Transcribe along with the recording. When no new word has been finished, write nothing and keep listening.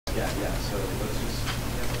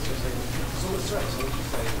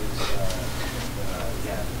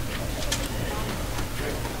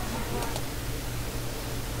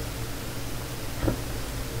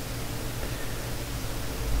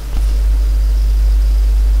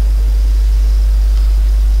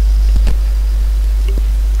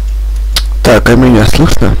Так, а меня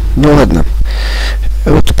слышно? Ну ладно.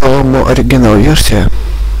 Вот, по-моему, оригинал версия.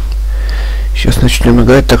 Сейчас начнем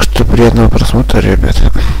играть, так что приятного просмотра, ребят.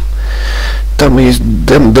 Там есть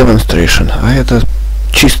демонстрация, а это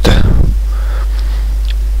чисто.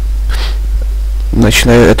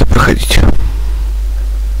 Начинаю это проходить.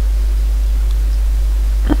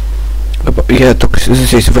 Я только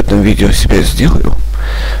здесь в этом видео себя сделаю,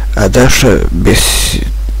 а дальше без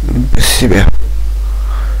себя.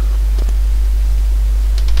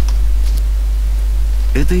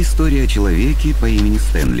 Это история о человеке по имени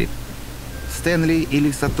Стэнли. Стэнли,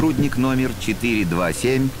 или сотрудник номер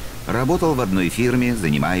 427, работал в одной фирме,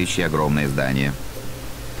 занимающей огромное здание.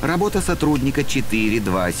 Работа сотрудника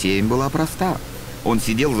 427 была проста. Он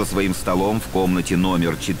сидел за своим столом в комнате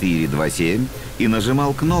номер 427 и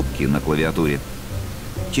нажимал кнопки на клавиатуре.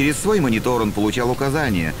 Через свой монитор он получал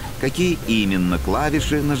указания, какие именно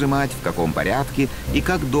клавиши нажимать, в каком порядке и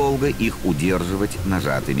как долго их удерживать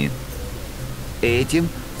нажатыми. Этим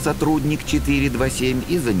сотрудник 427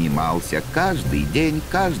 и занимался каждый день,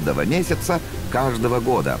 каждого месяца, каждого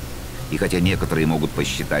года. И хотя некоторые могут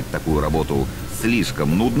посчитать такую работу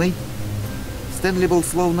слишком нудной, Стэнли был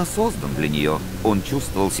словно создан для нее. Он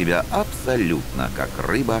чувствовал себя абсолютно как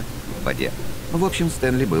рыба в воде. В общем,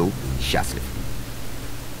 Стэнли был счастлив.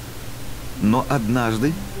 Но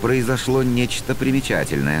однажды произошло нечто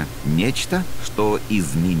примечательное. Нечто, что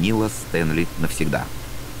изменило Стэнли навсегда.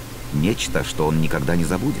 Нечто, что он никогда не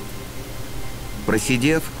забудет.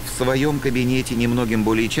 Просидев в своем кабинете немногим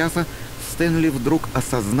более часа, Стэнли вдруг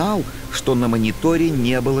осознал, что на мониторе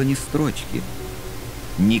не было ни строчки.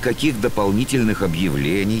 Никаких дополнительных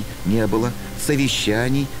объявлений не было,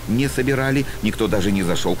 совещаний не собирали, никто даже не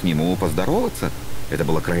зашел к нему поздороваться. Это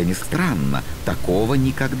было крайне странно. Такого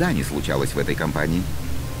никогда не случалось в этой компании.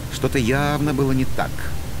 Что-то явно было не так.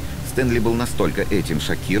 Стэнли был настолько этим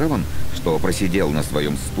шокирован, что просидел на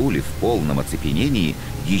своем стуле в полном оцепенении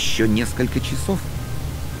еще несколько часов.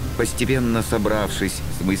 Постепенно собравшись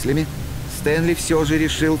с мыслями, Стэнли все же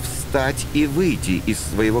решил встать и выйти из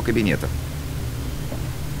своего кабинета.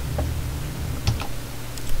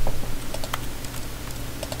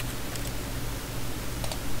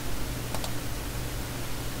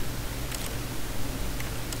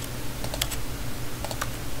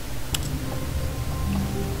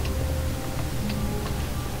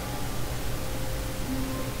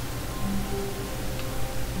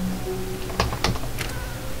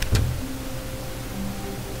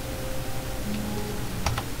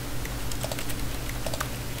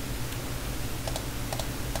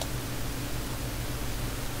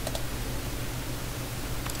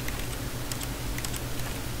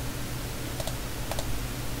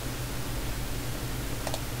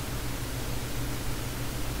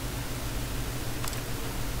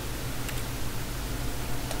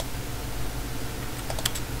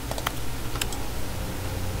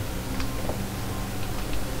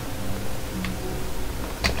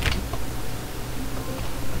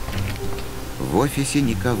 В офисе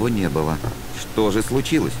никого не было. Что же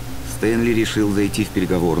случилось? Стэнли решил зайти в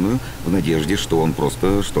переговорную в надежде, что он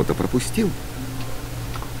просто что-то пропустил.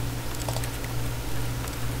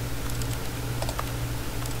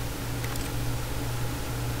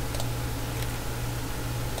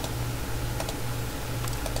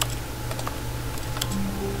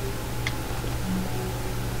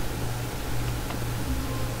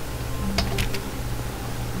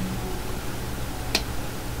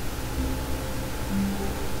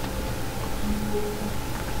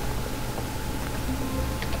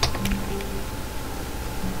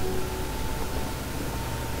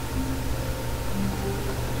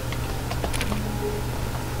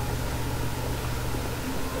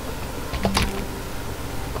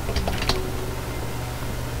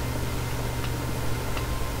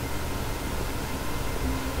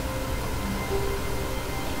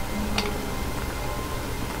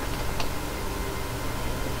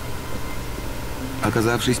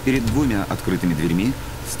 Оказавшись перед двумя открытыми дверьми,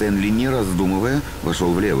 Стэнли, не раздумывая,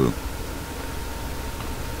 вошел в левую.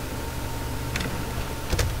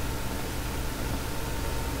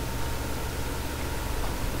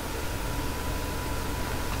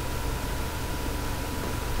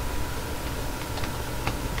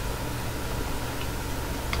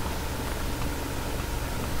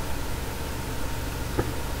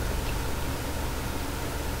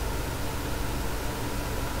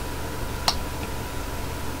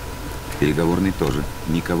 переговорной тоже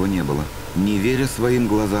никого не было. Не веря своим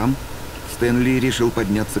глазам, Стэнли решил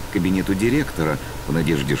подняться к кабинету директора в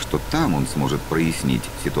надежде, что там он сможет прояснить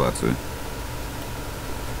ситуацию.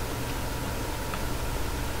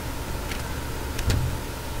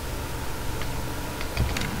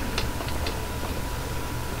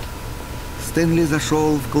 Стэнли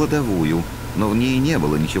зашел в кладовую, но в ней не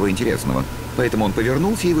было ничего интересного, поэтому он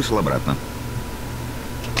повернулся и вышел обратно.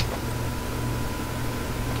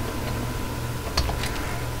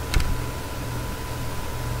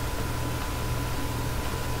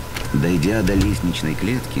 Дойдя до лестничной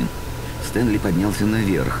клетки, Стэнли поднялся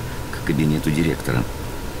наверх, к кабинету директора.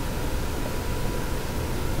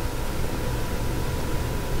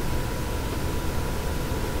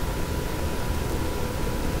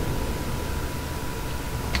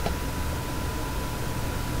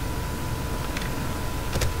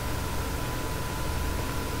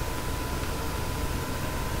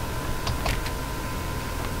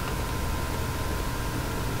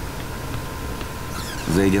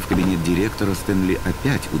 Зайдя в кабинет директора, Стэнли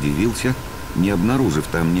опять удивился, не обнаружив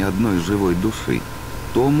там ни одной живой души.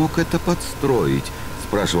 Кто мог это подстроить?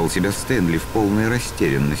 Спрашивал себя Стэнли в полной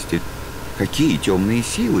растерянности. Какие темные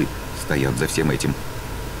силы стоят за всем этим?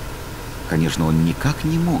 Конечно, он никак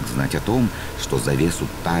не мог знать о том, что завесу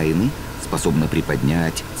тайны способна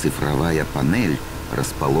приподнять цифровая панель,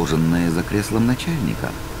 расположенная за креслом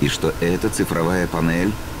начальника, и что эта цифровая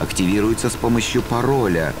панель активируется с помощью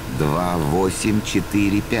пароля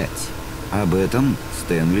 2845. Об этом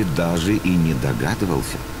Стэнли даже и не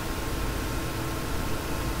догадывался.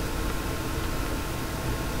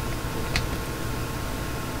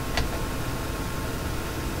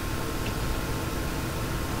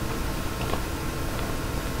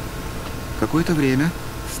 Какое-то время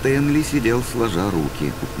Стэнли сидел сложа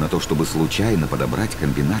руки. На то, чтобы случайно подобрать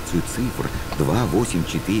комбинацию цифр 2, 8,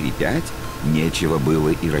 4, 5, нечего было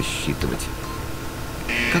и рассчитывать.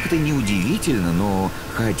 Как-то неудивительно, но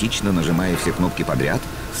хаотично нажимая все кнопки подряд,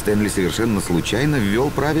 Стэнли совершенно случайно ввел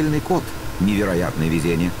правильный код. Невероятное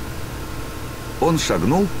везение. Он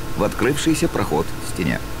шагнул в открывшийся проход в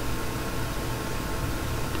стене.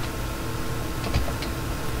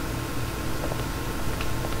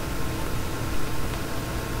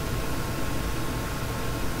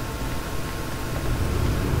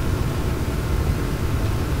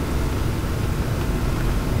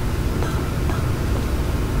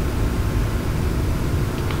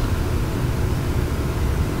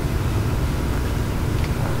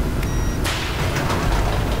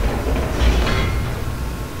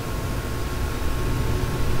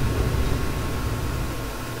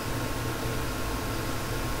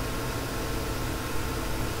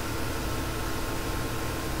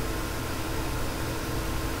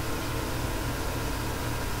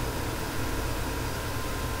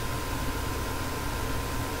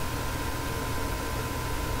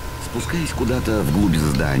 Спускаясь куда-то вглубь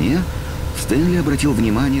здания, Стэнли обратил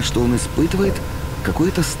внимание, что он испытывает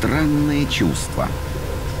какое-то странное чувство.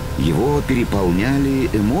 Его переполняли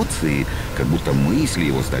эмоции, как будто мысли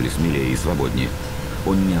его стали смелее и свободнее.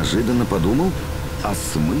 Он неожиданно подумал о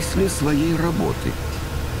смысле своей работы.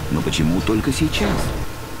 Но почему только сейчас?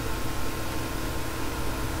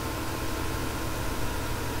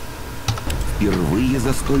 Впервые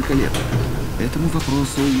за столько лет. Этому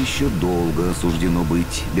вопросу еще долго суждено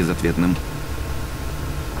быть безответным.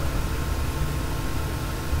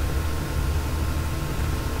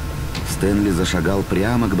 Стэнли зашагал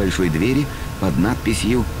прямо к большой двери под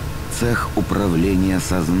надписью «Цех управления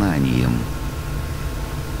сознанием».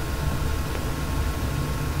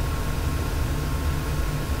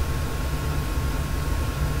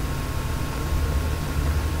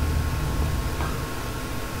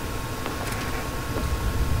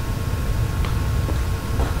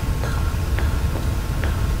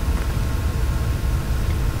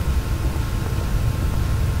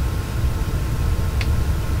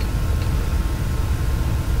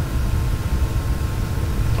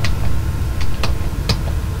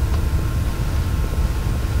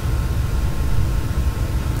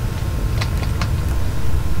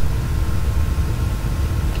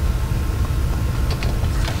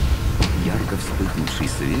 Вспыхнувший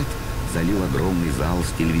свет залил огромный зал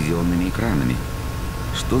с телевизионными экранами.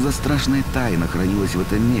 Что за страшная тайна хранилась в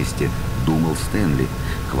этом месте, думал Стэнли.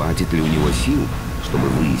 Хватит ли у него сил, чтобы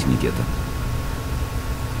выяснить это?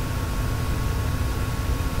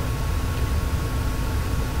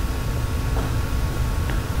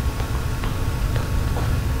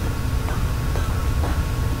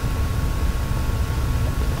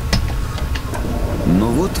 Но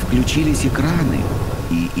вот включились экраны,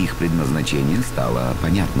 и их предназначение стало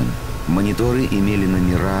понятным. Мониторы имели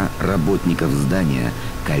номера работников здания,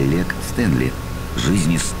 коллег Стэнли.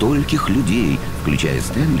 Жизни стольких людей, включая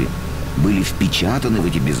Стэнли, были впечатаны в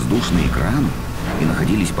эти бездушные экраны и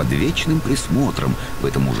находились под вечным присмотром в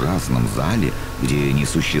этом ужасном зале, где не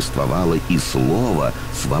существовало и слова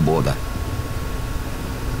 «свобода».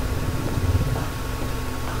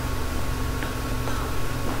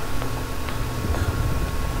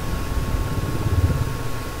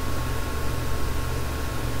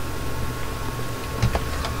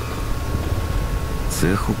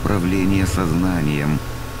 Цех управления сознанием.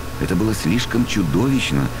 Это было слишком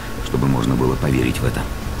чудовищно, чтобы можно было поверить в это.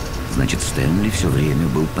 Значит, Стэнли все время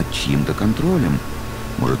был под чьим-то контролем.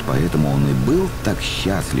 Может, поэтому он и был так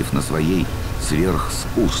счастлив на своей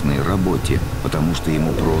сверхскучной работе, потому что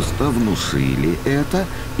ему просто внушили это,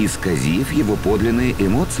 исказив его подлинные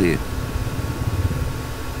эмоции.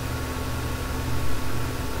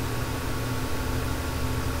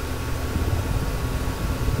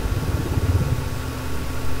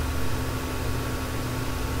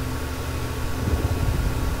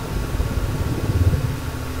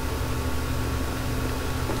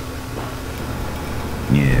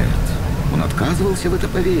 Нет, он отказывался в это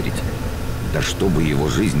поверить. Да чтобы его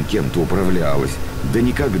жизнь кем-то управлялась, да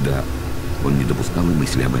никогда. Он не допускал и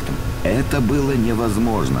мысли об этом. Это было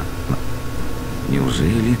невозможно.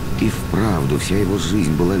 Неужели и вправду вся его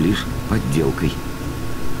жизнь была лишь подделкой?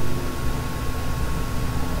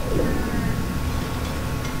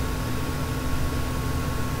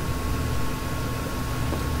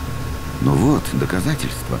 Но вот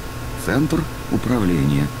доказательство. Центр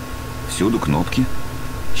управления. Всюду кнопки.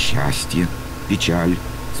 Счастье, печаль,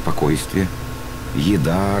 спокойствие,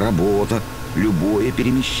 еда, работа, любое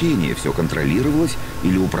перемещение. Все контролировалось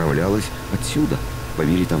или управлялось отсюда. По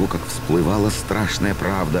мере того, как всплывала страшная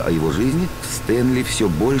правда о его жизни, в Стэнли все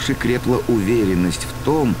больше крепла уверенность в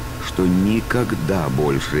том, что никогда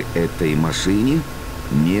больше этой машине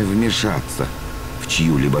не вмешаться в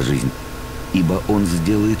чью-либо жизнь. Ибо он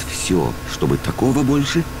сделает все, чтобы такого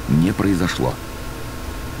больше не произошло.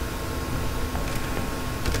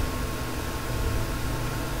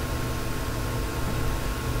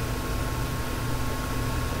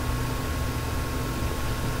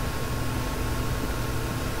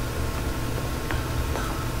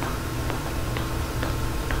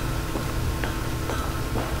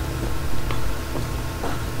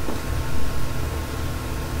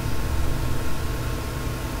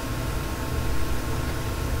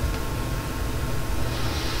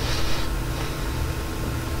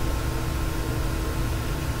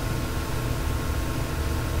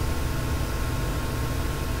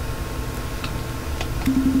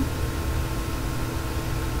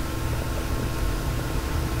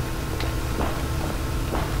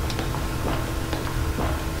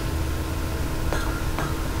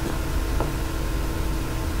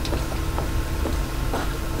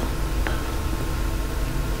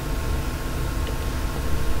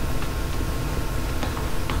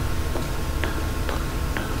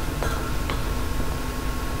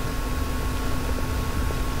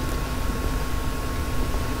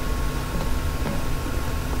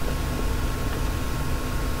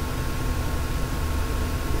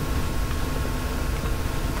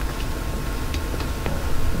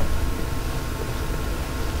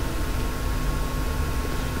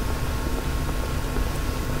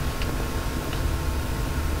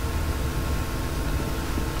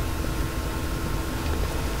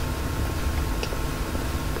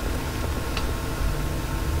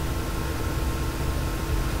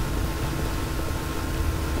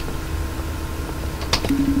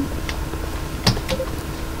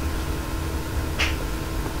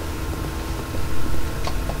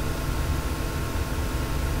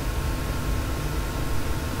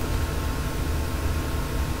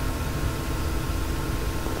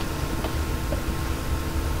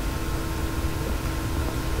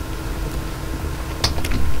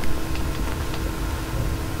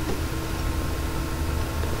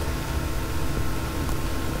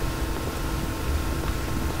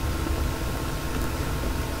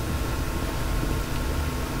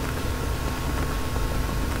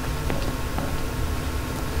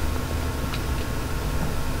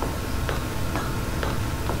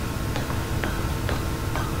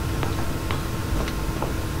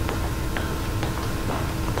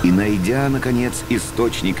 И найдя, наконец,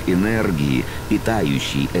 источник энергии,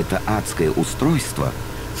 питающий это адское устройство,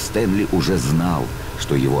 Стэнли уже знал,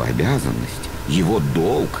 что его обязанность, его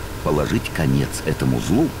долг — положить конец этому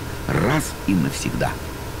злу раз и навсегда.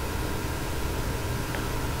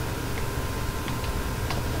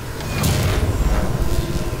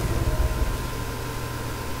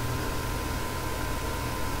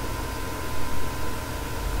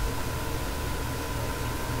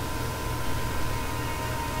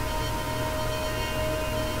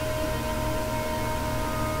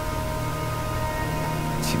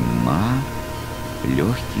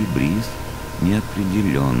 Легкий бриз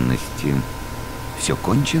неопределенности. Все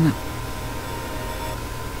кончено?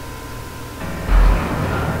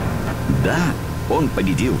 Да, он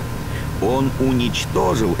победил. Он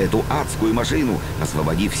уничтожил эту адскую машину,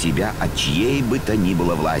 освободив себя от чьей бы то ни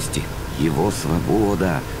было власти. Его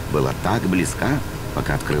свобода была так близка,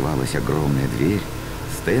 пока открывалась огромная дверь.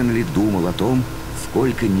 Стэнли думал о том,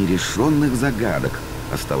 сколько нерешенных загадок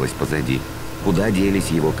осталось позади. Куда делись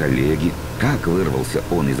его коллеги, как вырвался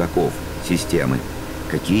он из оков системы,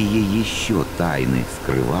 какие еще тайны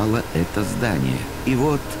скрывало это здание. И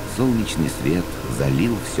вот солнечный свет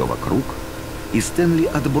залил все вокруг, и Стэнли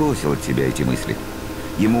отбросил от себя эти мысли.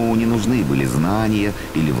 Ему не нужны были знания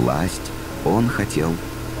или власть, он хотел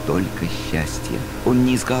только счастья. Он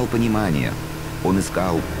не искал понимания, он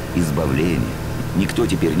искал избавления. Никто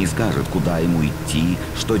теперь не скажет, куда ему идти,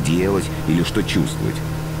 что делать или что чувствовать.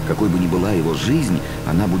 Какой бы ни была его жизнь,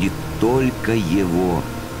 она будет только его.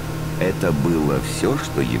 Это было все,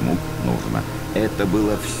 что ему нужно. Это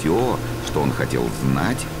было все, что он хотел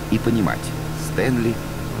знать и понимать. Стэнли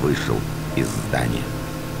вышел из здания.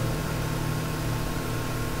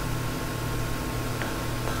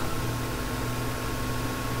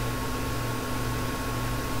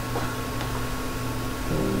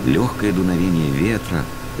 Легкое дуновение ветра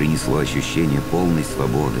принесло ощущение полной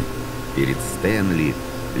свободы. Перед Стэнли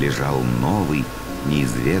лежал новый,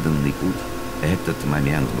 неизведанный путь. Этот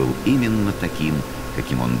момент был именно таким,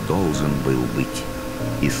 каким он должен был быть.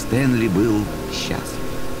 И Стэнли был счастлив.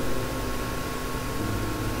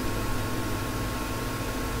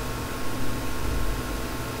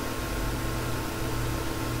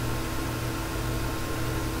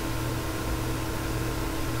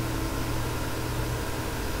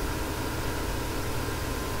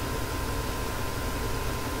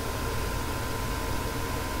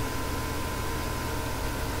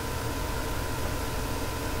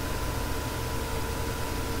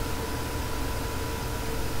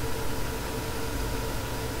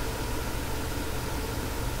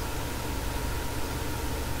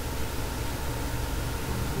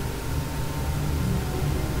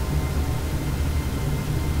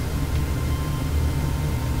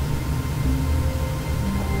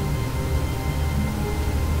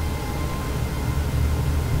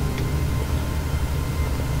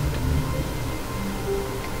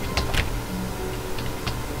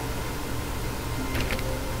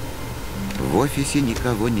 В офисе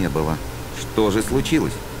никого не было. Что же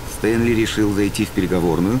случилось? Стэнли решил зайти в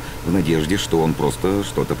переговорную в надежде, что он просто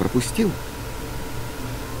что-то пропустил.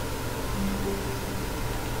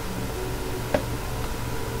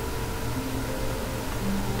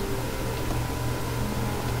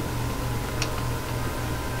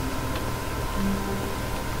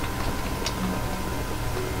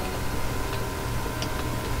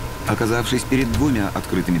 Оказавшись перед двумя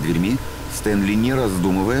открытыми дверьми, Стэнли, не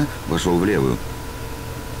раздумывая, вошел в левую.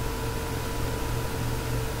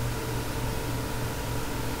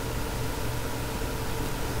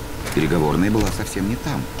 Переговорная была совсем не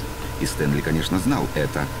там. И Стэнли, конечно, знал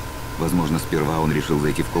это. Возможно, сперва он решил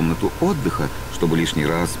зайти в комнату отдыха, чтобы лишний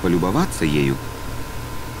раз полюбоваться ею.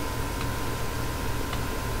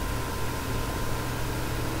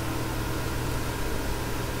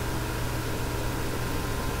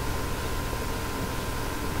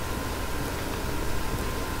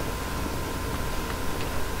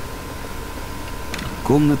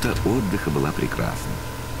 Комната отдыха была прекрасна.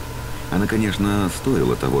 Она, конечно,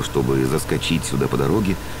 стоила того, чтобы заскочить сюда по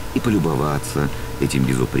дороге и полюбоваться этим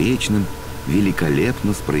безупречным,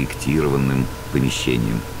 великолепно спроектированным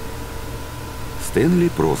помещением. Стэнли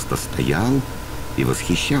просто стоял и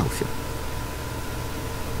восхищался.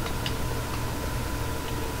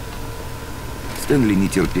 Стэнли не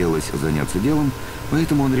терпелось заняться делом,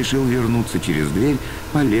 поэтому он решил вернуться через дверь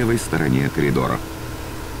по левой стороне коридора.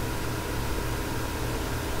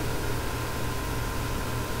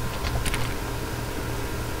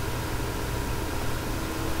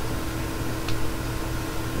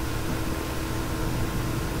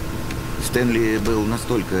 Стэнли был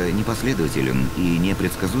настолько непоследователен и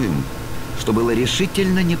непредсказуем, что было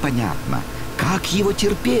решительно непонятно, как его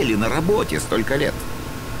терпели на работе столько лет.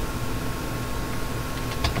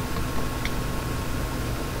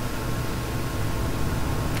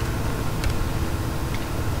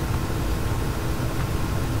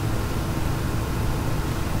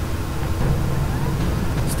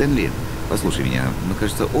 Стэнли, послушай меня, мы,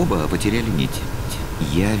 кажется, оба потеряли нить.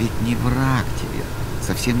 Я ведь не враг тебе,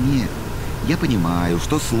 совсем нет. Я понимаю,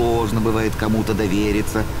 что сложно бывает кому-то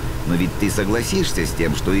довериться, но ведь ты согласишься с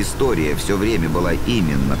тем, что история все время была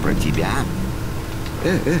именно про тебя?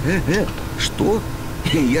 Что?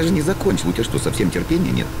 Я же не закончил. У тебя что, совсем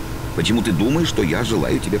терпения нет? Почему ты думаешь, что я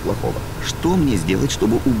желаю тебе плохого? Что мне сделать,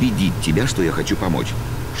 чтобы убедить тебя, что я хочу помочь?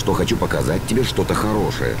 Что хочу показать тебе что-то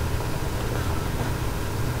хорошее?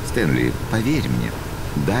 Стэнли, поверь мне.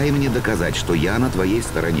 Дай мне доказать, что я на твоей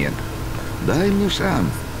стороне. Дай мне шанс.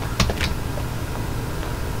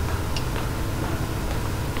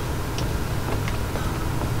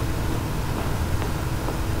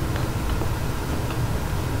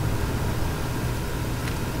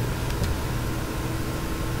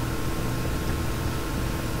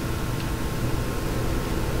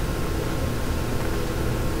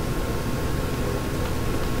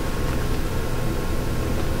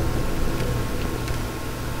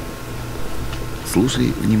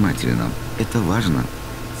 Слушай внимательно. Это важно.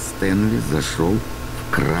 Стэнли зашел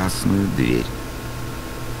в красную дверь.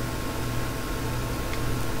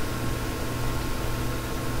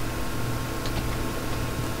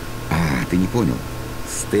 Ты не понял.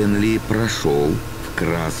 Стэнли прошел в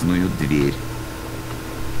красную дверь.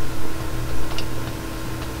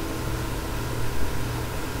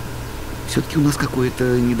 Все-таки у нас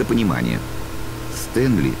какое-то недопонимание.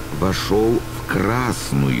 Стэнли вошел в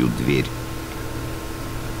красную дверь.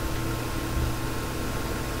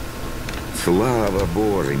 Слава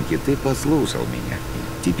боженьке, ты послушал меня.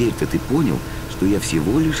 Теперь-то ты понял, что я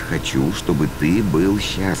всего лишь хочу, чтобы ты был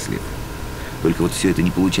счастлив. Только вот все это не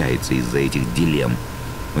получается из-за этих дилемм.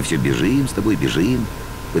 Мы все бежим с тобой, бежим,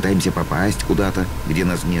 пытаемся попасть куда-то, где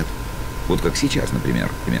нас нет. Вот как сейчас, например.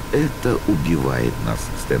 Это убивает нас,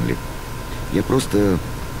 Стэнли. Я просто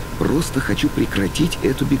хочу прекратить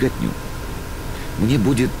эту беготню. Мне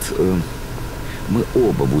будет... мы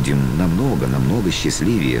оба будем намного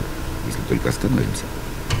счастливее, если только остановимся.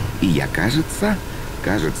 И я, кажется,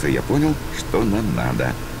 я понял, что нам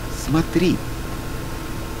надо. Смотри.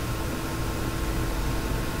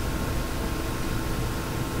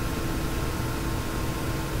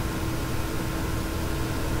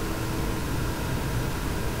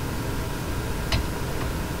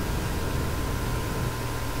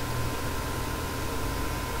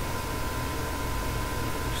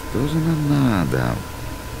 Что же нам надо?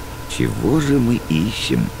 Чего же мы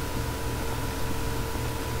ищем?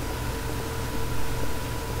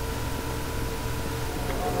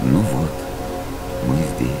 Ну вот, мы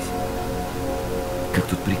здесь. Как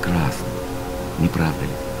тут прекрасно, не правда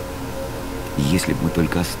ли? Если бы мы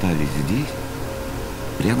только остались здесь,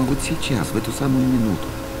 прямо вот сейчас, в эту самую минуту,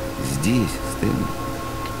 здесь, Стэнли,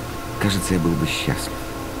 кажется, я был бы счастлив.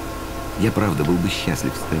 Я правда был бы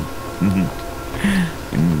счастлив, Стэнли.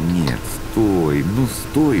 Нет, стой, ну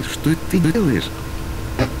стой, что ты делаешь?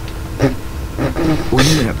 О,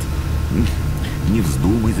 нет, не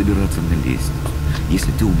вздумай забираться на лестницу.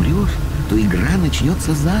 Если ты умрешь, то игра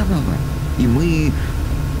начнется заново. И мы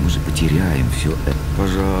же потеряем все это.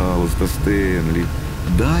 Пожалуйста, Стэнли,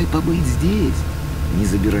 дай побыть здесь. Не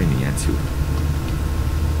забирай меня отсюда.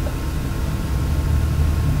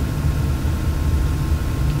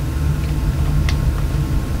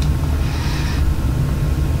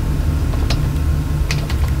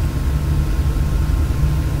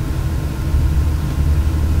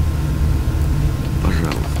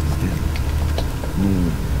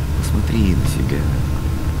 Посмотри на себя.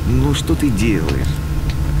 Ну, что ты делаешь?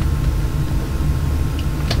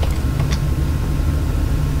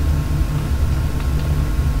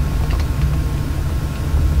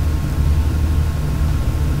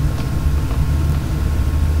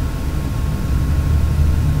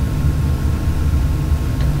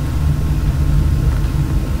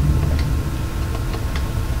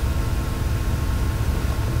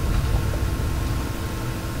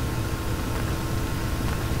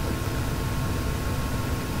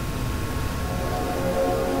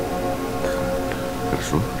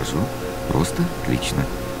 Хорошо. Просто отлично.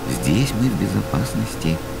 Здесь мы в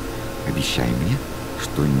безопасности. Обещай мне,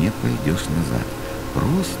 что не пойдешь назад.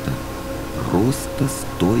 Просто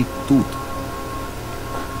стой тут.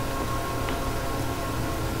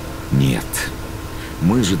 Нет,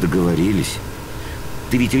 мы же договорились.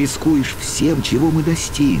 Ты ведь рискуешь всем, чего мы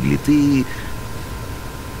достигли. Ты...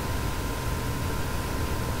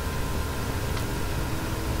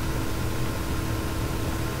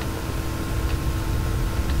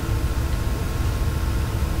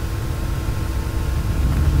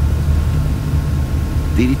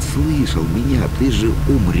 Ты ведь слышал меня, ты же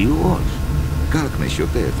умрешь. Как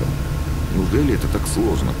насчет этого? Неужели это так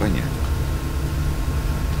сложно понять?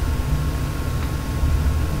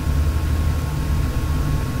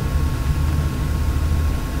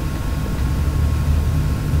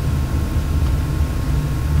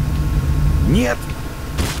 Нет!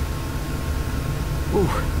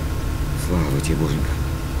 Ух, слава тебе, Боженька.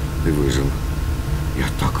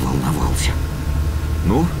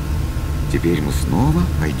 Ну, теперь мы снова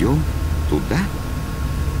пойдем туда?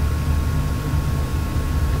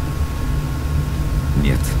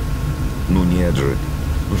 Нет. Ну нет же.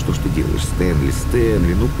 Ну что ж ты делаешь, Стэнли,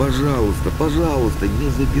 Стэнли? Ну пожалуйста, пожалуйста, не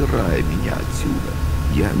забирай меня отсюда.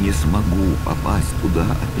 Я не смогу попасть туда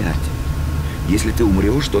опять. Если ты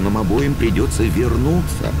умрешь, то нам обоим придется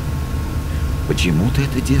вернуться. Почему ты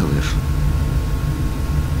это делаешь?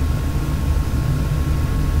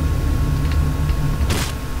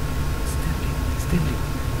 Стэнли,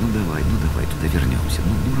 ну давай туда вернемся.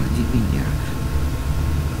 Ну ради меня.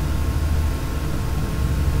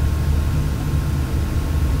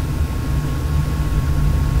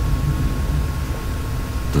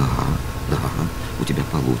 Да, у тебя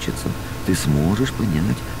получится. Ты сможешь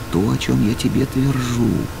понять то, о чем я тебе твержу.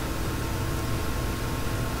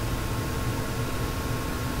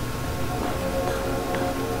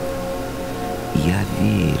 Я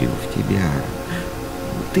верю в тебя.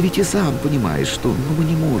 Ты ведь и сам понимаешь, что мы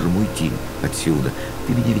не можем уйти отсюда.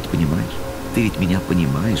 Ты меня ведь понимаешь? Ты ведь меня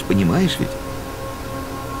понимаешь? Понимаешь ведь?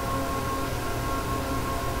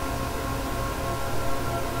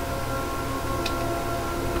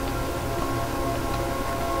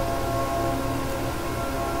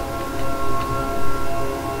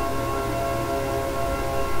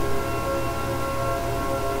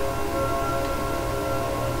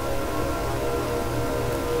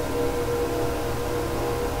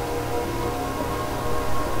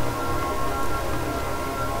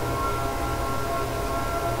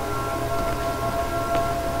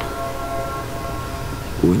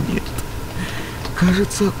 О нет,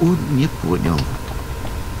 кажется, он не понял.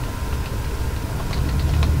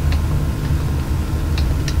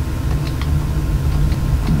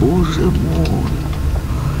 Боже мой,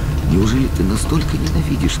 неужели ты настолько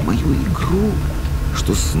ненавидишь мою игру,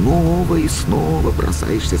 что снова и снова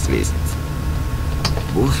бросаешься с лестницы?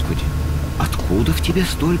 Господи, откуда в тебе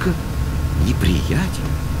столько неприятия?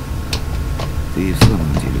 Ты в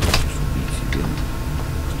самом деле хочешь убить себя,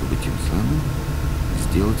 чтобы тем самым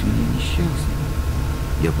сделать меня несчастным.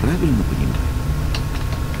 Я правильно понимаю?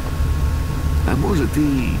 А может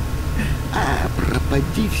и...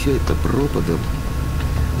 пропади все это пропадом.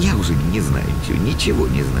 Я уже не знаю ничего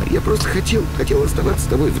не знаю. Я просто хотел оставаться с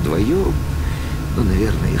тобой вдвоем. Но,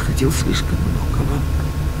 наверное, я хотел слишком многого.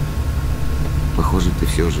 Похоже, ты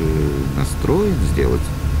все же настроен сделать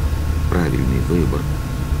правильный выбор.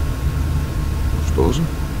 Ну что же,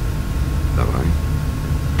 давай.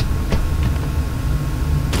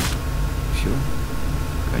 Все,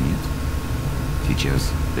 конец. Сейчас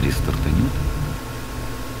рестартанет.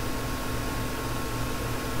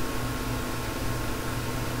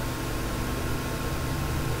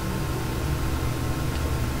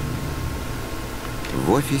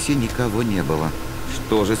 В офисе никого не было.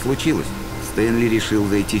 Что же случилось? Стэнли решил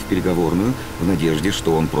зайти в переговорную в надежде,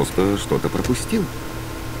 что он просто что-то пропустил.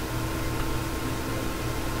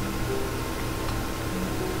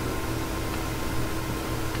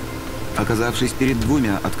 Оказавшись перед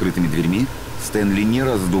двумя открытыми дверьми, Стэнли, не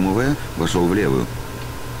раздумывая, вошел в левую.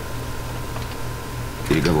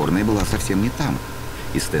 Переговорная была совсем не там.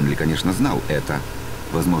 И Стэнли, конечно, знал это.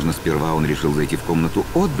 Возможно, сперва он решил зайти в комнату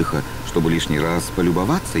отдыха, чтобы лишний раз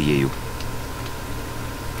полюбоваться ею.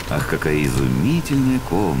 Ах, какая изумительная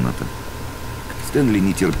комната! Стэнли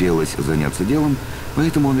не терпелось заняться делом,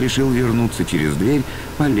 поэтому он решил вернуться через дверь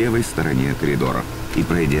по левой стороне коридора. И,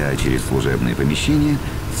 пройдя через служебное помещение,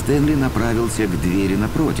 Стэнли направился к двери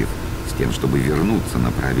напротив, с тем, чтобы вернуться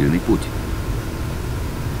на правильный путь.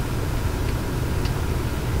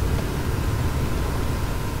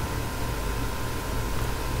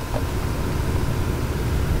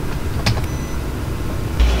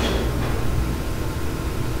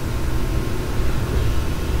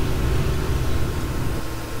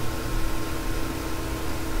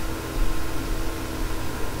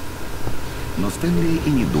 Но Стэнли и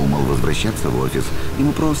не думал возвращаться в офис.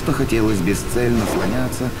 Ему просто хотелось бесцельно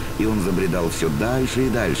слоняться, и он забредал все дальше и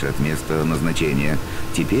дальше от места назначения.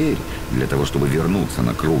 Теперь, для того, чтобы вернуться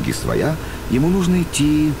на круги своя, ему нужно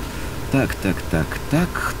идти... Так,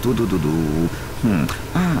 ту-ду-ду-ду.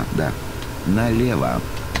 Да, налево.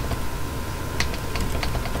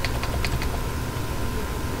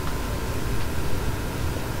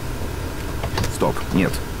 Стоп,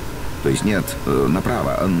 нет. То есть нет,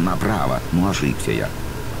 направо. Ну, ошибся я.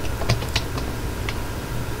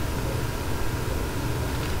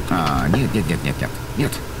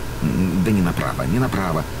 Нет. Да не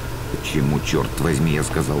направо. Почему, черт возьми, я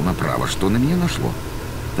сказал направо? Что на меня нашло?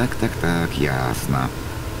 Так, ясно.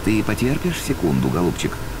 Ты потерпишь секунду,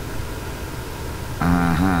 голубчик?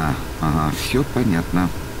 Ага, все понятно.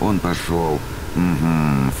 Он пошел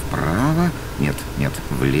вправо, нет,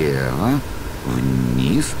 влево,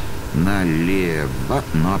 вниз, налево,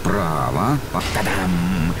 направо.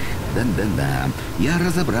 Та-дам! Да-да-да, я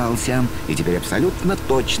разобрался, и теперь абсолютно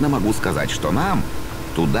точно могу сказать, что нам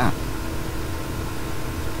туда.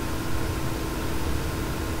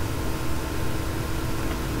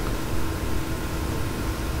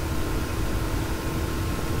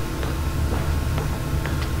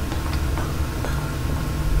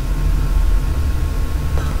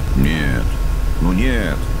 Нет, ну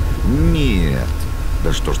нет.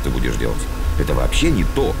 Да что ж ты будешь делать? Это вообще не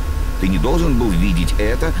то. Ты не должен был видеть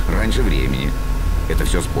это раньше времени. Это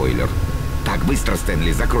все спойлер. Так, быстро,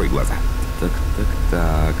 Стэнли, закрой глаза.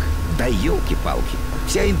 Так. Да елки-палки.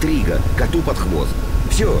 Вся интрига коту под хвост.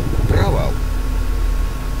 Все, провал.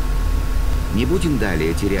 Не будем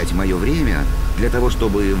далее терять мое время для того,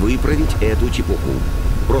 чтобы выправить эту чепуху.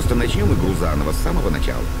 Просто начнем игру заново, с самого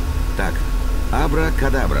начала. Так,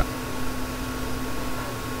 абра-кадабра.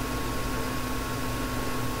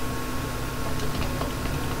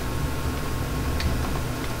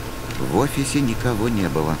 В офисе никого не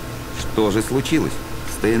было. Что же случилось?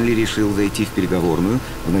 Стэнли решил зайти в переговорную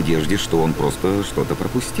в надежде, что он просто что-то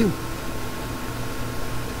пропустил.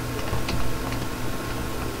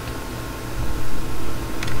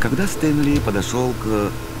 Когда Стэнли подошел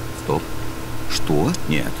к... Стоп. Что?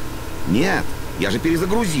 Нет, я же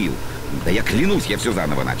перезагрузил. Да я клянусь, я все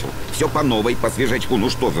заново начал. Все по новой, по свежачку. Ну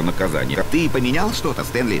что за наказание? Ты поменял что-то,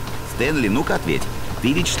 Стэнли? Стэнли, ну-ка ответь.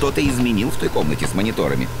 Ты ведь что-то изменил в той комнате с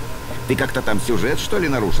мониторами? Ты как-то там сюжет, что ли,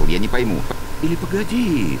 нарушил? Я не пойму. Или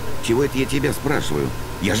погоди, чего это я тебя спрашиваю?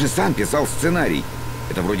 Я же сам писал сценарий.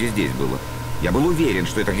 Это вроде здесь было. Я был уверен,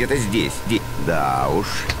 что это где-то здесь. Да уж.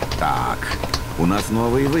 Так, у нас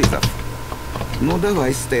новый вызов. Ну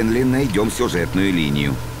давай, Стэнли, найдем сюжетную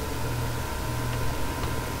линию.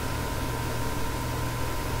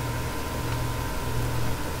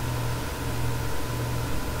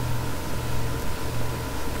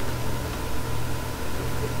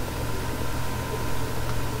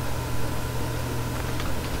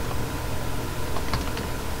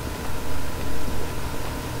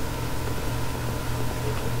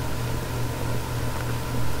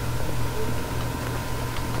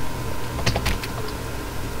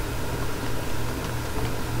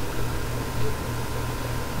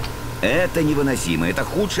 Это невыносимо. Это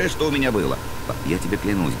худшее, что у меня было. Я тебе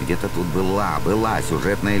клянусь, где-то тут была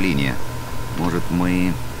сюжетная линия. Может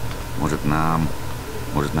нам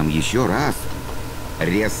еще раз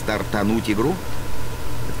рестартануть игру?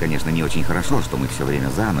 Это, конечно, не очень хорошо, что мы все время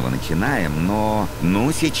заново начинаем, но...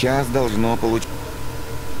 Ну, сейчас должно получиться.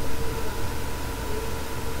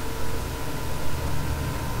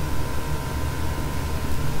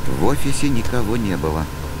 В офисе никого не было.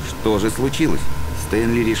 Что же случилось?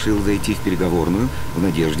 Стэнли решил зайти в переговорную в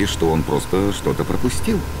надежде, что он просто что-то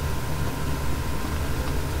пропустил.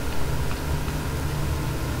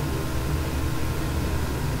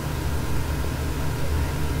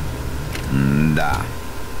 Да,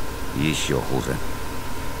 еще хуже.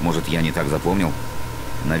 Может, я не так запомнил?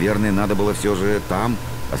 Наверное, надо было все же там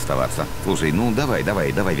оставаться. Слушай, ну давай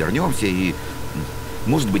вернемся и...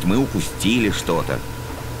 Может быть, мы упустили что-то.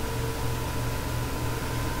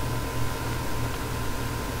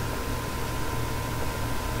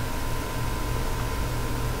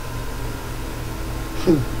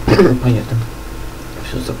 Понятно.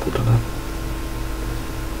 Все запутано.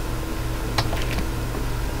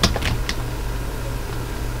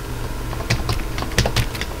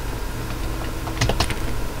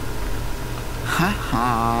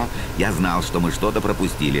 Ха-ха! Я знал, что мы что-то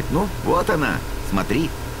пропустили. Ну, вот она. Смотри.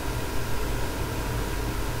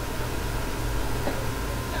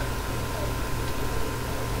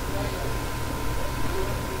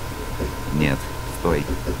 Нет, стой.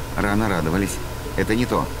 Рано радовались. Это не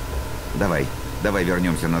то. Давай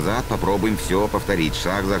вернемся назад, попробуем все повторить,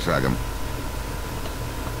 шаг за шагом.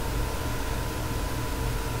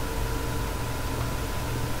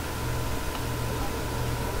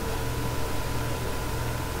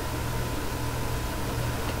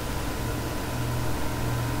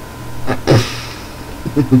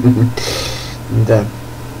 Да.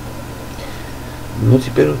 Ну,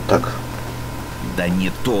 теперь вот так. Да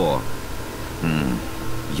не то.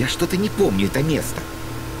 Я что-то не помню это место.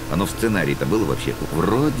 Оно в сценарии-то было вообще?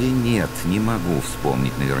 Вроде нет, не могу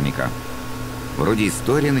вспомнить наверняка. Вроде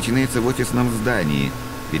история начинается в офисном здании.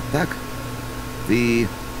 Ведь так? Ты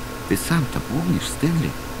сам-то помнишь, Стэнли?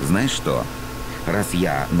 Знаешь что? Раз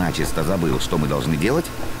я начисто забыл, что мы должны делать,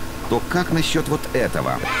 то как насчет вот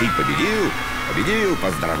этого? Ты победил? Победил,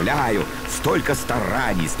 поздравляю! Столько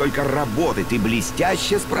стараний, столько работы, ты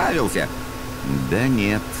блестяще справился! Да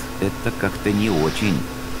нет, это как-то не очень.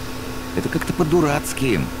 Это как-то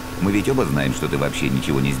по-дурацки. Мы ведь оба знаем, что ты вообще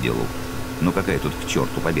ничего не сделал. Но какая тут к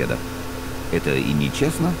черту победа? Это и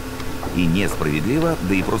нечестно, и несправедливо,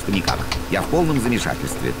 да и просто никак. Я в полном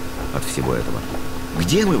замешательстве от всего этого.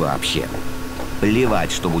 Где мы вообще?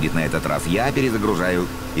 Плевать, что будет на этот раз. Я перезагружаю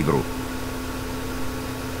игру.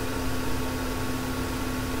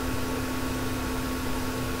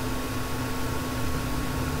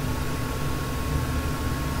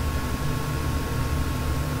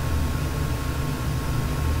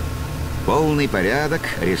 Полный порядок,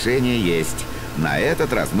 решение есть. На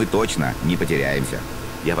этот раз мы точно не потеряемся.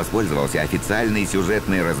 Я воспользовался официальной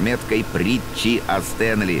сюжетной разметкой притчи о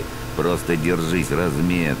Стэнли. Просто держись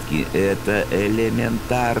разметки, это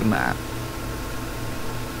элементарно.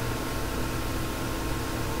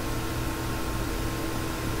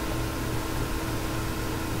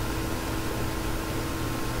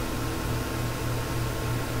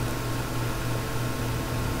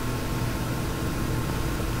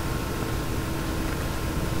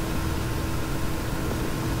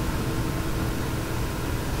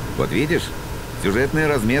 Вот видишь, сюжетная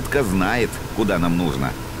разметка знает, куда нам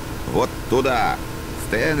нужно. Вот туда!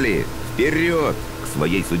 Стэнли, вперед! К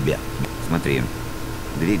своей судьбе. Смотри,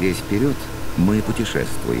 двигаясь вперед, мы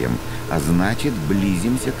путешествуем, а значит,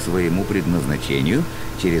 близимся к своему предназначению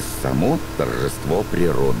через само торжество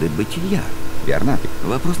природы бытия. Верно?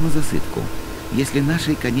 Вопрос на засыпку. Если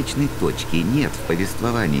нашей конечной точки нет в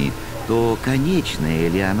повествовании, то конечная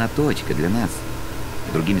ли она точка для нас?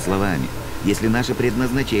 Другими словами, если наше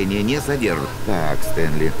предназначение не содержит... Так,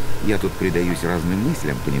 Стэнли, я тут предаюсь разным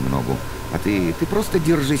мыслям понемногу, а ты просто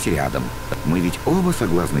держись рядом. Мы ведь оба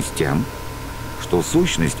согласны с тем, что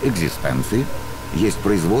сущность экзистенции есть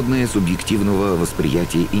производная субъективного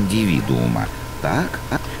восприятия индивидуума. Так?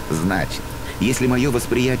 Значит, если мое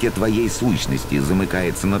восприятие твоей сущности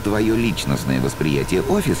замыкается на твое личностное восприятие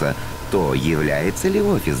офиса, то является ли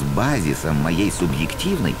офис базисом моей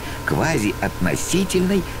субъективной,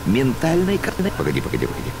 квазиотносительной, ментальной картины?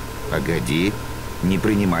 Погоди. Не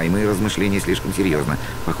принимай мои размышления слишком серьезно.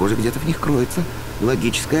 Похоже, где-то в них кроется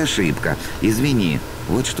логическая ошибка. Извини,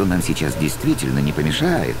 вот что нам сейчас действительно не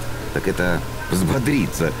помешает, так это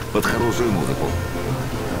взбодриться под хорошую музыку.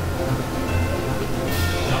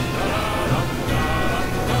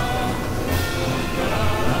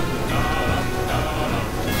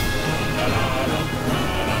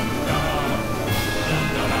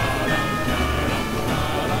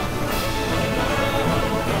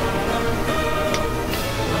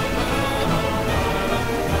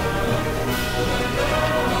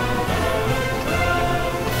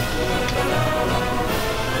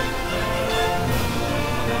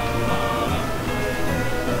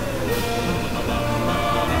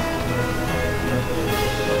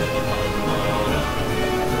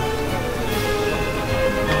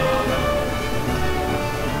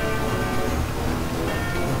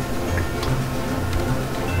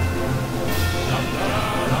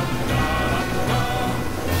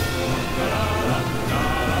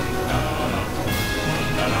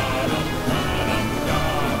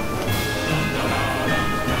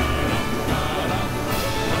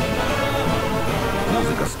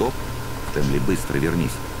 Стоп. Стэнли, быстро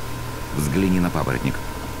вернись. Взгляни на папоротник.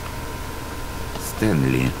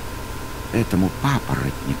 Стэнли, этому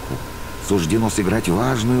папоротнику суждено сыграть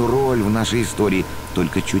важную роль в нашей истории,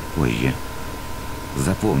 только чуть позже.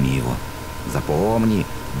 Запомни его. Запомни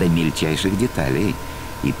до мельчайших деталей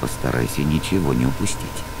и постарайся ничего не упустить.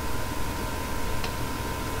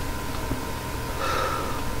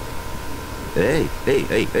 Эй,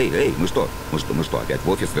 мы что, опять в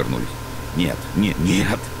офис вернулись? Нет.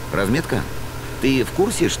 Разметка? Ты в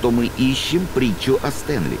курсе, что мы ищем притчу о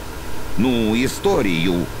Стэнли? Ну,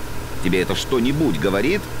 историю. Тебе это что-нибудь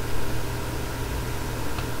говорит?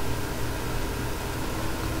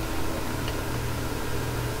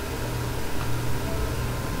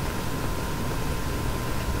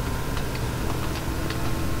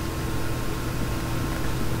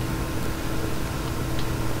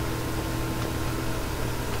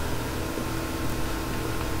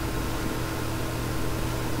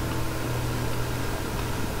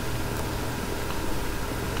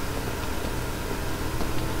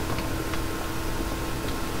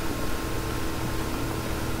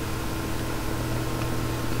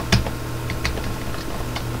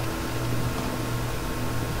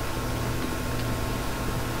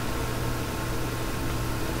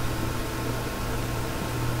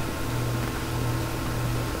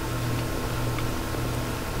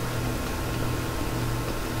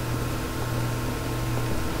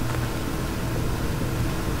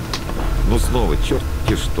 снова,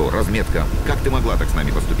 черт-те что, разметка. Как ты могла так с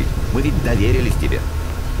нами поступить? Мы ведь доверились тебе.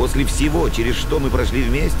 После всего, через что мы прошли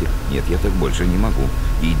вместе? Нет, я так больше не могу.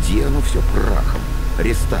 Иди, оно все прахом.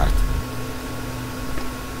 Рестарт.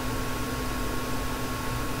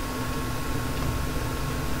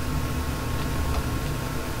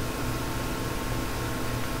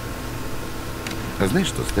 А знаешь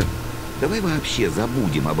что, Стэн? Давай вообще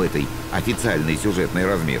забудем об этой официальной сюжетной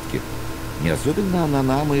разметке. Не особенно она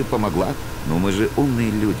нам и помогла. Но мы же умные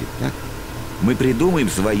люди, так? Мы придумаем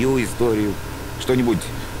свою историю. Что-нибудь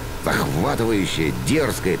захватывающее,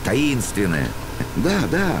 дерзкое, таинственное. Да,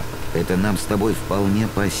 да, это нам с тобой вполне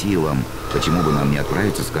по силам. Почему бы нам не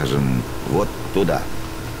отправиться, скажем, вот туда?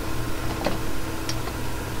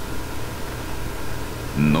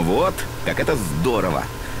 Ну вот, как это здорово!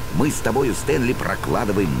 Мы с тобою, Стэнли,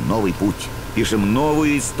 прокладываем новый путь. Пишем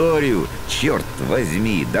новую историю. Черт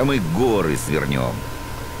возьми, да мы горы свернем.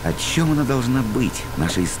 О чем она должна быть,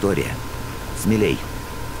 наша история? Смелей.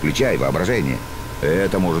 Включай воображение.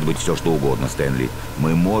 Это может быть все, что угодно, Стэнли.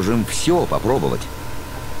 Мы можем все попробовать.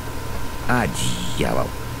 А, дьявол.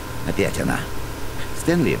 Опять она.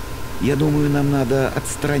 Стэнли, я думаю, нам надо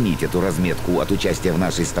отстранить эту разметку от участия в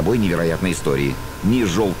нашей с тобой невероятной истории. Ни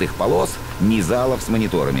желтых полос, ни залов с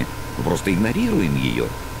мониторами. Мы просто игнорируем ее,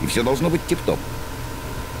 и все должно быть тип-топ.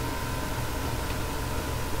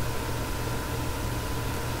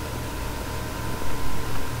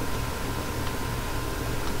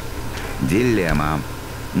 Дилемма.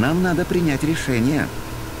 Нам надо принять решение.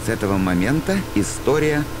 С этого момента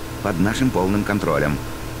история под нашим полным контролем.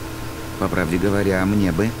 По правде говоря,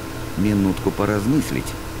 мне бы минутку поразмыслить.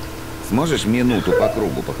 Сможешь минуту по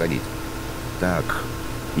кругу походить? Так,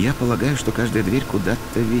 я полагаю, что каждая дверь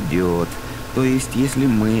куда-то ведет. То есть, если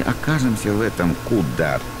мы окажемся в этом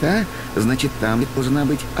куда-то, значит, там должна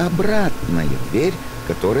быть обратная дверь,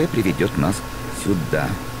 которая приведет нас сюда.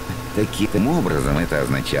 Таким образом, это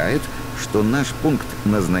означает, что наш пункт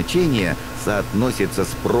назначения соотносится с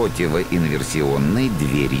противоинверсионной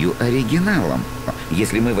дверью оригиналом.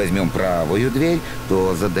 Если мы возьмем правую дверь,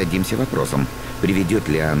 то зададимся вопросом, приведет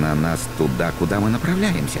ли она нас туда, куда мы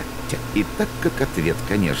направляемся. И так как ответ,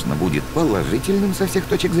 конечно, будет положительным со всех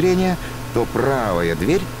точек зрения, то правая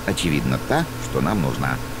дверь, очевидно, та, что нам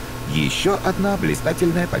нужна. Еще одна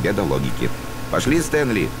блистательная победа логики. Пошли,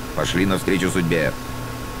 Стэнли, пошли навстречу судьбе.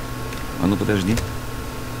 А ну подожди.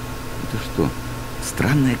 Это что?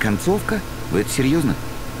 Странная концовка? Вы это серьезно?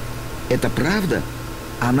 Это правда?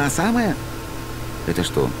 Она самая? Это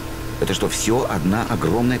что? Это что, все одна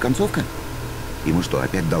огромная концовка? И мы что,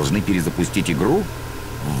 опять должны перезапустить игру?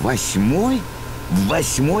 В восьмой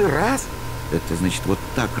раз? Это значит, вот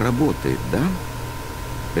так работает, да?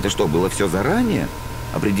 Это что, было все заранее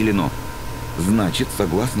определено? Значит,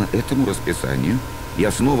 согласно этому расписанию,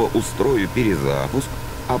 я снова устрою перезапуск,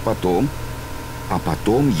 а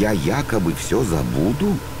потом я якобы все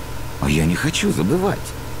забуду? А я не хочу забывать.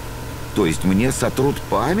 То есть мне сотрут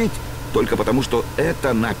память только потому, что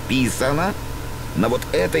это написано на вот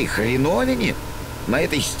этой хреновине? На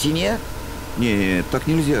этой стене? Нет, так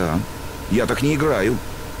нельзя. Я так не играю.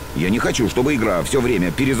 Я не хочу, чтобы игра все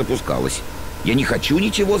время перезапускалась. Я не хочу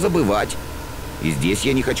ничего забывать. И здесь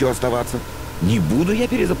я не хочу оставаться. Не буду я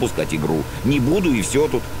перезапускать игру. Не буду, и все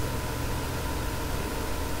тут.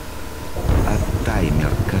 А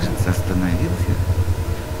таймер, кажется, остановился.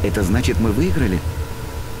 Это значит, мы выиграли?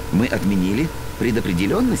 Мы отменили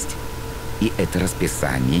предопределенность? И это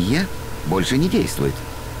расписание больше не действует.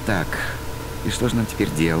 Так, и что же нам теперь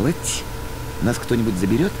делать? Нас кто-нибудь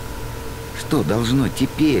заберет? Что должно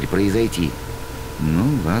теперь произойти? Ну,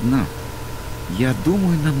 ладно. Я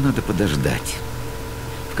думаю, нам надо подождать.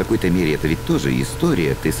 В какой-то мере это ведь тоже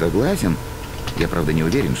история, ты согласен? Я, правда, не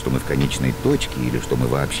уверен, что мы в конечной точке или что мы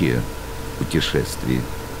вообще в путешествии.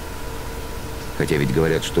 Хотя ведь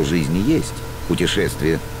говорят, что жизнь и есть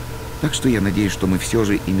путешествие. Так что я надеюсь, что мы все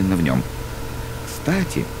же именно в нем.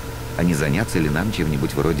 Кстати, а не заняться ли нам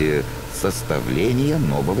чем-нибудь вроде составления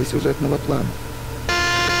нового сюжетного плана?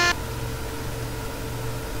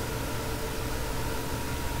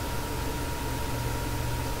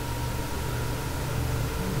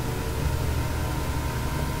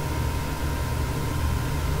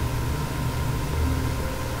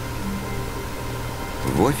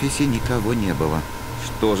 В офисе никого не было.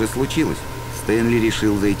 Что же случилось? Стэнли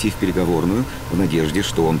решил зайти в переговорную в надежде,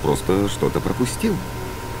 что он просто что-то пропустил.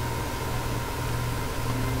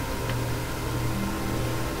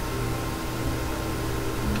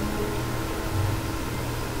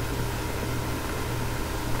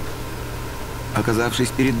 Оказавшись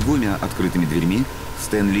перед двумя открытыми дверьми,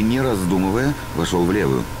 Стэнли, не раздумывая, вошел в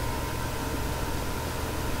левую.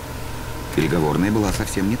 Переговорная была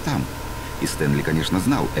совсем не там. И Стэнли, конечно,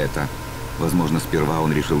 знал это. Возможно, сперва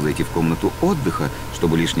он решил зайти в комнату отдыха,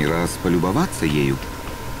 чтобы лишний раз полюбоваться ею.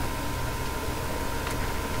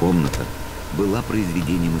 Комната была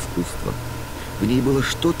произведением искусства. В ней было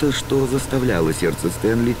что-то, что заставляло сердце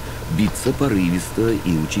Стэнли биться порывисто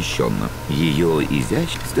и учащенно. Ее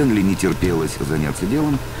изящно Стэнли не терпелось заняться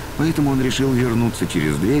делом, поэтому он решил вернуться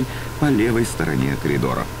через дверь по левой стороне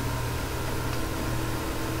коридора.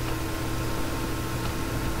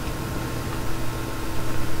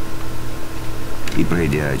 И,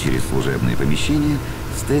 пройдя через служебное помещение,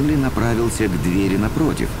 Стэнли направился к двери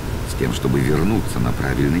напротив, с тем, чтобы вернуться на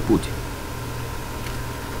правильный путь.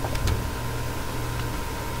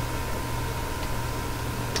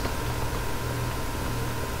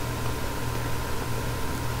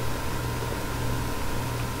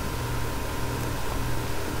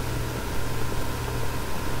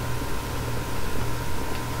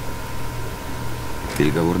 В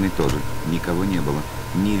переговорной тоже никого не было.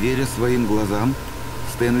 Не веря своим глазам,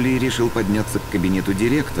 Стэнли решил подняться к кабинету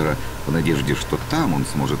директора в надежде, что там он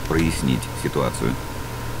сможет прояснить ситуацию.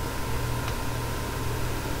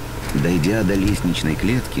 Дойдя до лестничной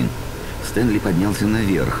клетки, Стэнли поднялся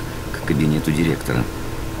наверх, к кабинету директора.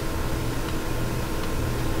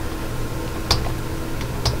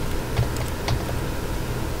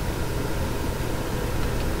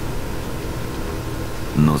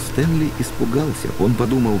 Но Стэнли испугался. Он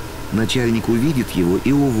подумал, начальник увидит его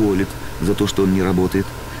и уволит за то, что он не работает.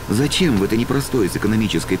 Зачем в это непростое с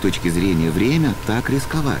экономической точки зрения время так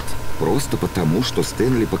рисковать? Просто потому, что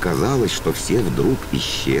Стэнли показалось, что все вдруг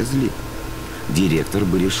исчезли? Директор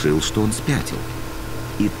бы решил, что он спятил.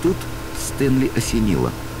 И тут Стэнли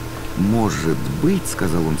осенило. «Может быть, —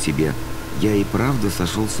 сказал он себе, — я и правда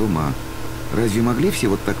сошел с ума. Разве могли все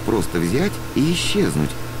вот так просто взять и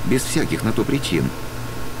исчезнуть, без всяких на то причин?»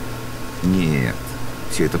 Нет,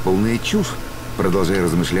 все это полная чушь. Продолжая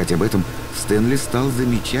размышлять об этом, Стэнли стал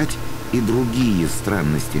замечать и другие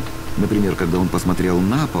странности. Например, когда он посмотрел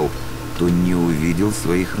на пол, то не увидел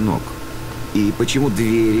своих ног. И почему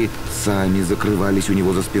двери сами закрывались у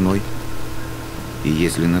него за спиной? И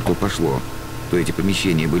если на то пошло, то эти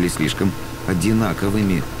помещения были слишком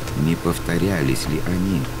одинаковыми. Не повторялись ли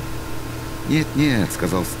они? «Нет-нет», —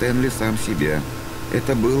 сказал Стэнли сам себе.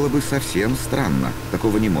 «Это было бы совсем странно.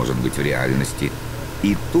 Такого не может быть в реальности».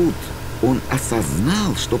 И тут он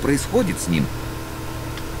осознал, что происходит с ним.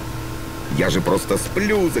 «Я же просто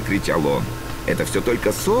сплю!» — закричал он. «Это все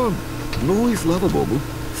только сон!» Ну и слава богу.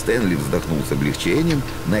 Стэнли вздохнул с облегчением,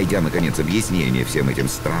 найдя, наконец, объяснение всем этим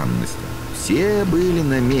странностям. Все были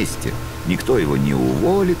на месте. Никто его не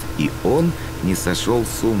уволит, и он не сошел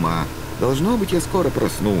с ума. «Должно быть, я скоро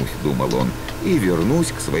проснусь», — думал он, «и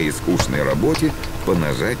вернусь к своей скучной работе по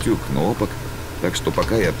нажатию кнопок. Так что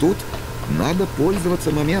пока я тут, надо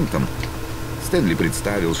пользоваться моментом». Стэнли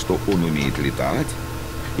представил, что он умеет летать,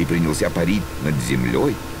 и принялся парить над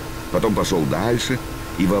землей. Потом пошел дальше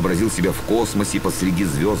и вообразил себя в космосе посреди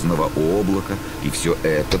звездного облака, и все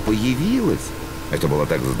это появилось. Это было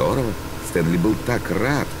так здорово. Стэнли был так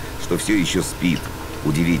рад, что все еще спит.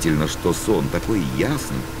 Удивительно, что сон такой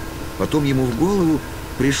ясный. Потом ему в голову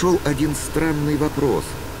пришел один странный вопрос.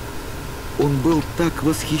 Он был так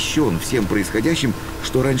восхищен всем происходящим,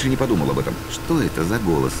 что раньше не подумал об этом. Что это за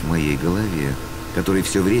голос в моей голове, который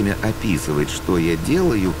все время описывает, что я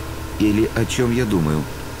делаю или о чем я думаю?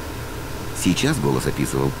 Сейчас голос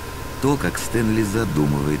описывал то, как Стэнли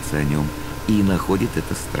задумывается о нем и находит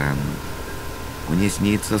это странным. «Мне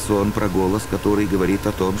снится сон про голос, который говорит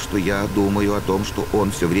о том, что я думаю, о том, что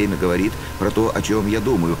он все время говорит про то, о чем я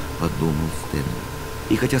думаю», — подумал Стэнли.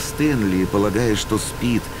 И хотя Стэнли, полагая, что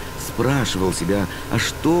спит, спрашивал себя, а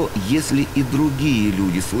что, если и другие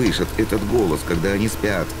люди слышат этот голос, когда они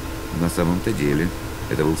спят? На самом-то деле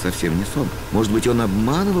это был совсем не сон. Может быть, он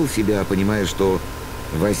обманывал себя, понимая, что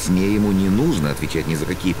во сне ему не нужно отвечать ни за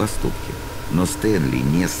какие поступки. Но Стэнли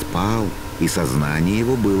не спал, и сознание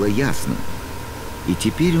его было ясным. И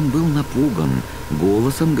теперь он был напуган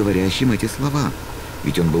голосом, говорящим эти слова.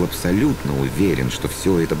 Ведь он был абсолютно уверен, что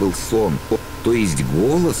все это был сон. То есть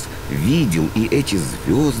голос видел и эти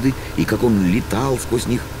звезды, и как он летал сквозь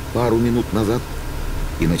них пару минут назад.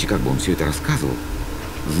 Иначе как бы он все это рассказывал?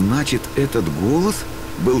 Значит, этот голос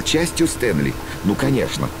был частью Стэнли. Ну,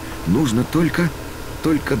 конечно, нужно только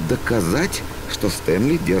доказать, что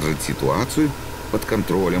Стэнли держит ситуацию под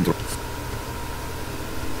контролем.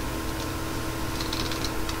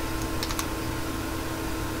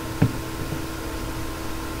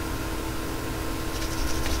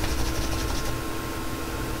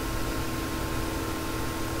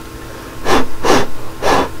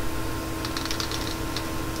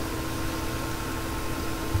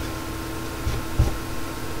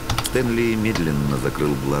 Стэнли медленно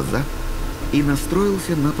закрыл глаза и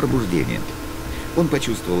настроился на пробуждение. Он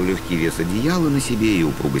почувствовал легкий вес одеяла на себе и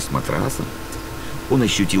упругость матраса. Он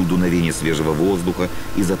ощутил дуновение свежего воздуха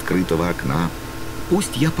из открытого окна.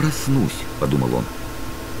 «Пусть я проснусь», — подумал он.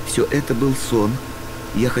 «Все это был сон.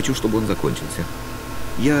 Я хочу, чтобы он закончился.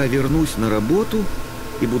 Я вернусь на работу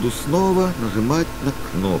и буду снова нажимать на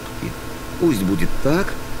кнопки. Пусть будет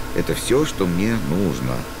так. Это все, что мне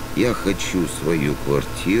нужно. Я хочу свою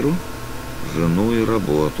квартиру, жену и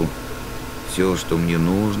работу. Все, что мне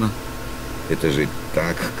нужно, это жить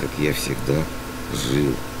так, как я всегда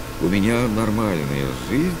жил. У меня нормальная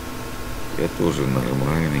жизнь, я тоже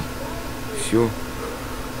нормальный. Все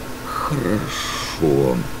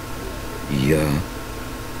хорошо. Я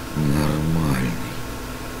нормальный».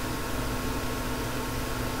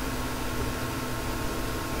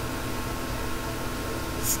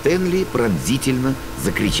 Стэнли пронзительно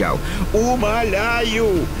закричал: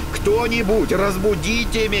 «Умоляю! Кто-нибудь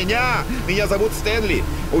разбудите меня! Меня зовут Стэнли!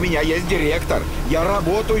 У меня есть директор! Я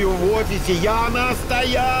работаю в офисе! Я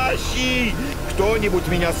настоящий! Кто-нибудь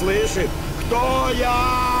меня слышит? Кто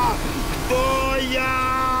я? Кто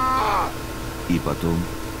я?» И потом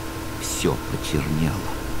все почернело.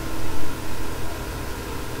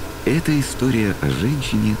 Это история о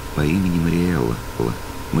женщине по имени Мариэлла.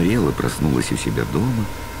 Мариэлла проснулась у себя дома.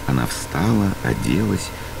 Она встала, оделась,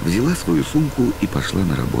 взяла свою сумку и пошла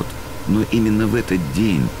на работу. Но именно в этот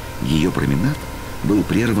день ее променад был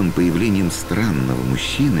прерван появлением странного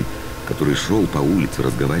мужчины, который шел по улице,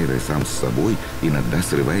 разговаривая сам с собой, иногда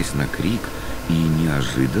срываясь на крик, и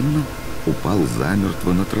неожиданно упал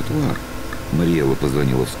замертво на тротуар. Мариэлла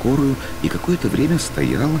позвонила в скорую и какое-то время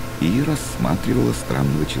стояла и рассматривала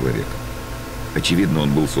странного человека. «Очевидно,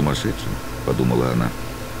 он был сумасшедшим», — подумала она.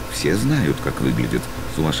 «Все знают, как выглядят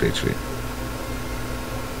сумасшедшие».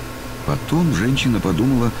 Потом женщина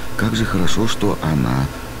подумала, как же хорошо, что она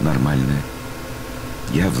нормальная.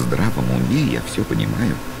 «Я в здравом уме, я все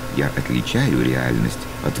понимаю. Я отличаю реальность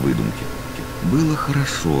от выдумки». Было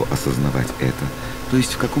хорошо осознавать это. То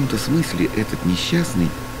есть в каком-то смысле этот несчастный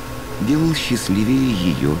делал счастливее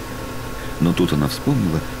ее. Но тут она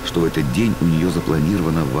вспомнила, что в этот день у нее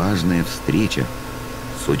запланирована важная встреча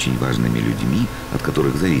с очень важными людьми, от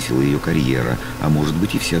которых зависела ее карьера, а может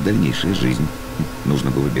быть и вся дальнейшая жизнь.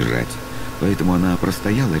 Нужно было бежать. Поэтому она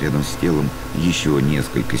простояла рядом с телом еще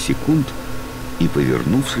несколько секунд и,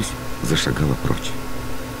 повернувшись, зашагала прочь.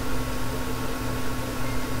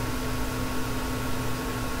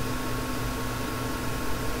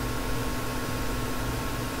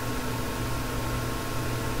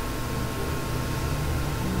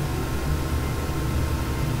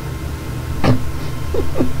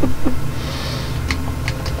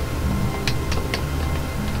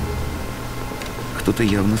 Кто-то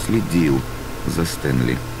явно следил за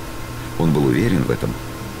Стэнли. Он был уверен в этом.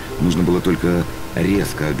 Нужно было только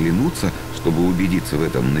резко оглянуться, чтобы убедиться в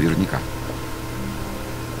этом наверняка.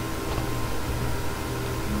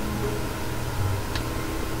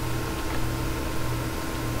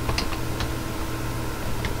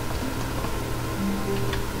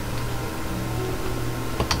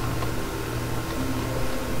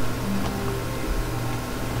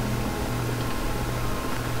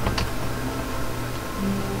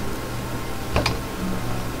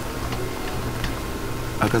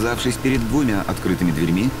 Оказавшись перед двумя открытыми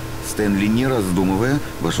дверьми, Стэнли, не раздумывая,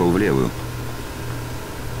 вошел в левую.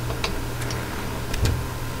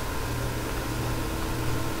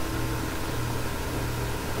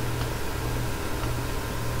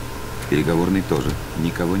 В переговорной тоже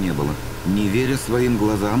никого не было. Не веря своим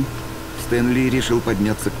глазам, Стэнли решил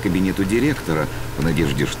подняться к кабинету директора в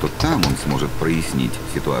надежде, что там он сможет прояснить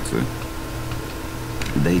ситуацию.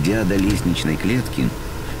 Дойдя до лестничной клетки,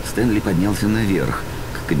 Стэнли поднялся наверх,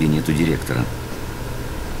 к кабинету директора.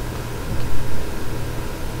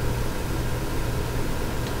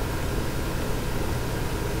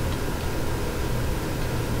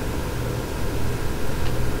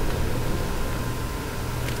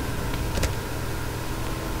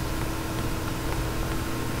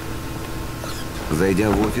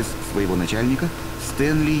 Зайдя в офис своего начальника,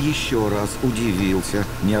 Стэнли еще раз удивился,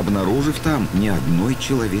 не обнаружив там ни одной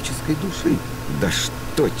человеческой души. «Да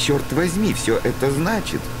что, черт возьми, все это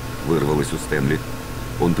значит?» — вырвалось у Стэнли.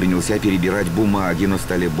 Он принялся перебирать бумаги на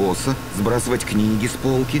столе босса, сбрасывать книги с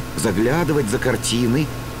полки, заглядывать за картины,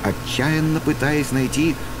 отчаянно пытаясь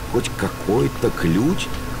найти хоть какой-то ключ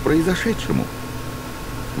к произошедшему.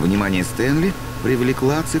 Внимание Стэнли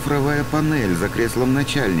привлекла цифровая панель за креслом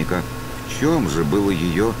начальника. В чем же было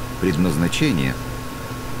ее предназначение?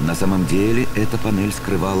 На самом деле, эта панель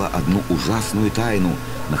скрывала одну ужасную тайну,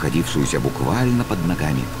 находившуюся буквально под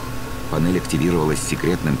ногами. Панель активировалась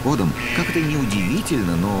секретным кодом. Как это ни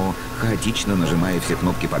удивительно, но хаотично нажимая все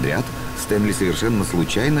кнопки подряд, Стэнли совершенно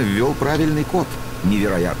случайно ввел правильный код.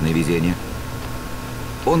 Невероятное везение.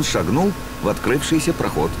 Он шагнул в открывшийся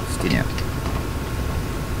проход в стене.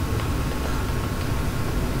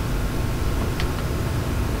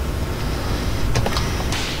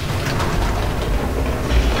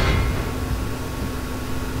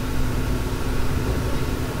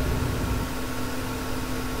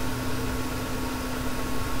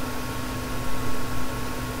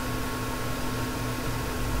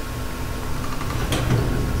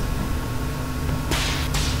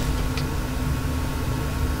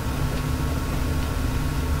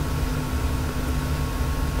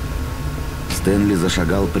 Стэнли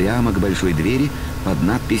зашагал прямо к большой двери под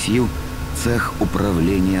надписью «Цех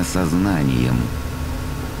управления сознанием».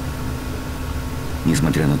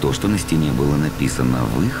 Несмотря на то, что на стене было написано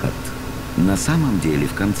 «Выход», на самом деле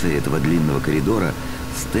в конце этого длинного коридора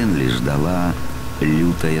Стэнли ждала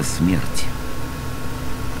лютая смерть.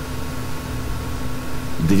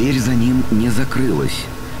 Дверь за ним не закрылась,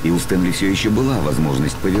 и у Стэнли все еще была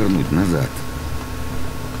возможность повернуть назад.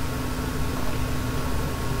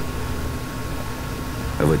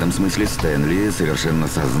 В этом смысле Стэнли совершенно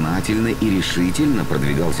сознательно и решительно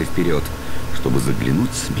продвигался вперед, чтобы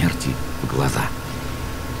заглянуть смерти в глаза.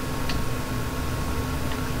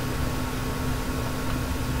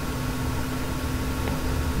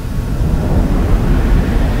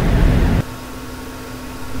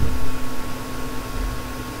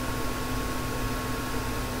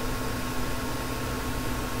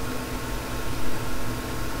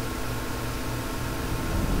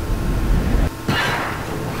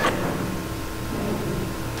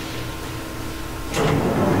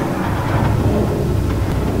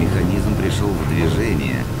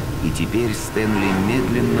 Теперь Стэнли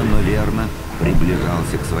медленно, но верно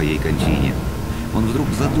приближался к своей кончине. Он вдруг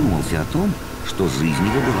задумался о том, что жизнь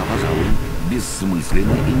его была, пожалуй,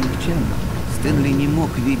 бессмысленной и никчемной. Стэнли не мог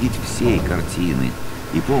видеть всей картины,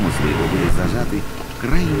 и помыслы его были зажаты в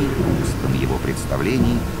крайне узком его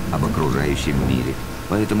представлении об окружающем мире.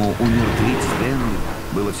 Поэтому умертвить Стэнли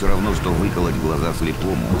было все равно, что выколоть глаза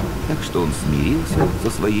слепому. Так что он смирился со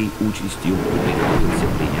своей участью и приготовился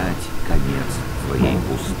принять конец своей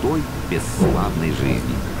пустой, бесславной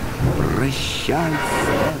жизни. «Прощай,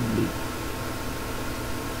 Стэнли!»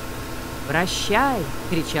 «Прощай!» —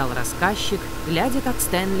 кричал рассказчик, глядя, как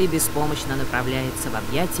Стэнли беспомощно направляется в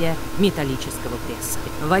объятия металлического пресса.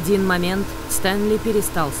 В один момент Стэнли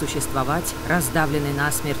перестал существовать, раздавленный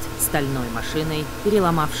насмерть стальной машиной,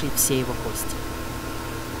 переломавшей все его кости.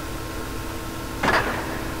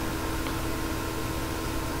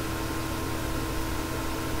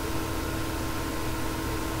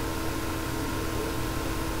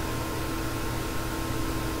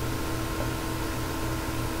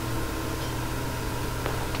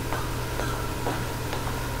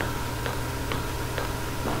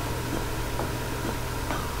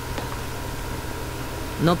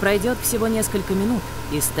 Но пройдет всего несколько минут,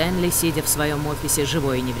 и Стэнли, сидя в своем офисе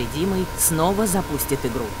живой и невредимый, снова запустит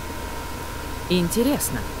игру.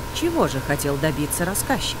 Интересно, чего же хотел добиться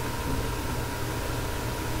рассказчик?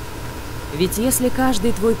 Ведь если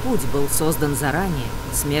каждый твой путь был создан заранее,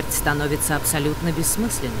 смерть становится абсолютно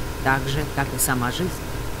бессмысленной, так же, как и сама жизнь.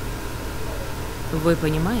 Вы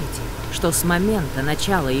понимаете, что с момента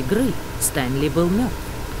начала игры Стэнли был мертв?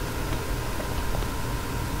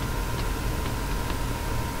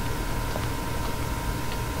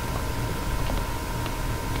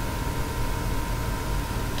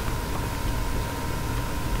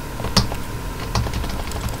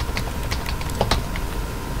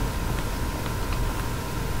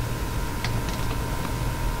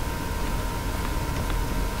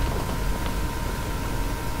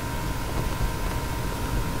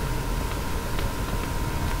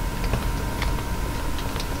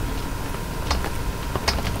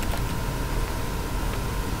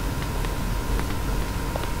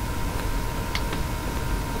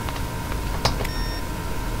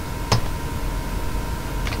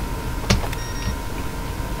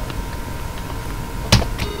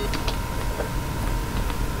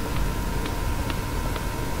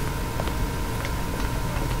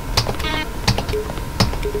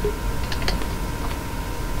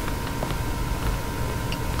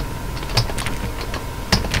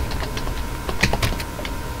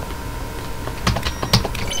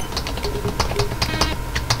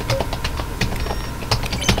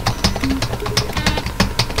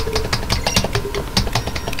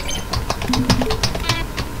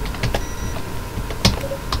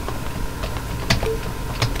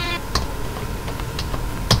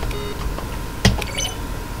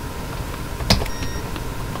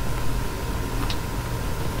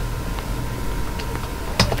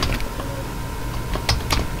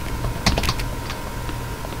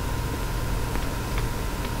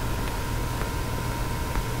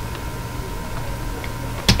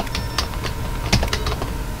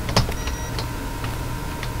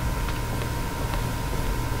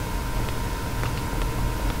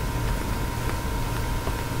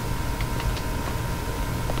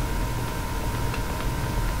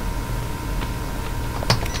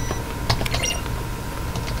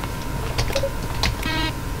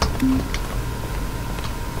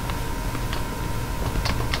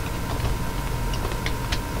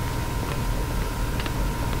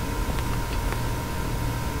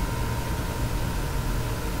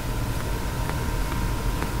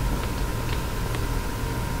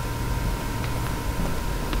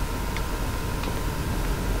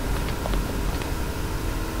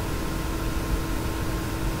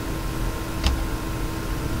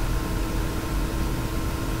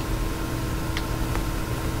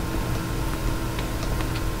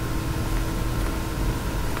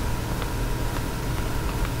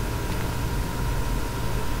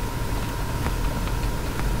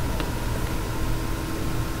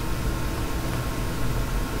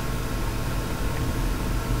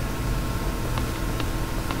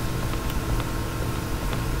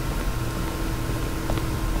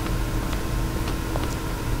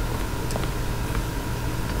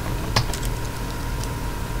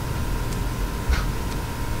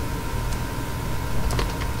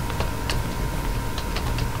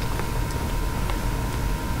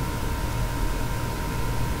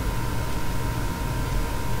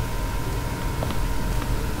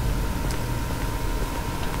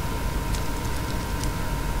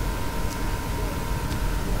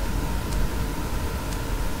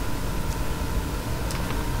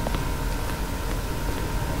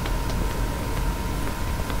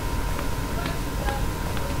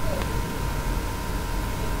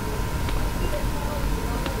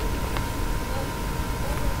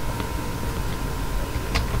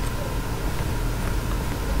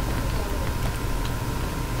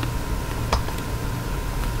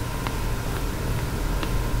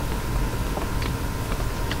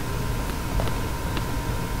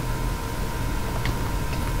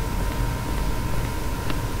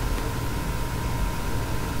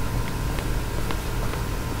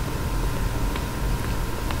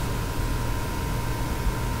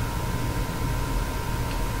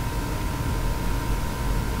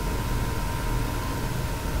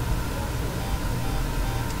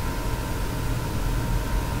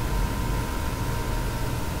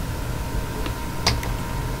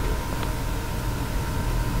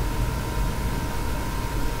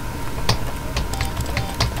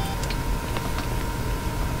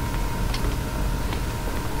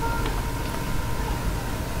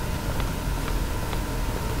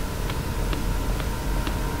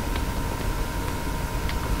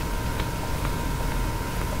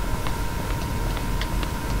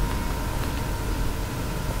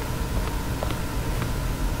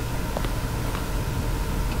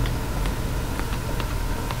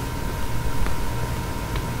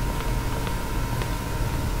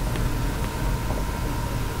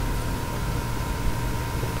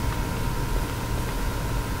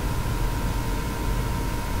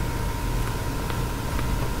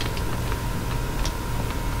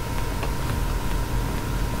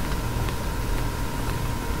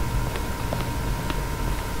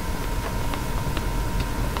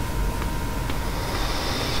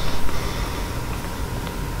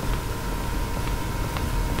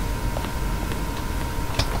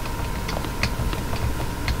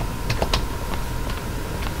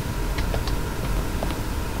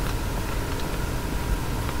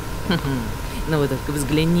 Ну вы только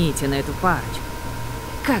взгляните на эту парочку.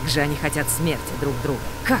 Как же они хотят смерти друг друга.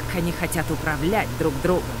 Как они хотят управлять друг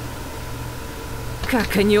другом.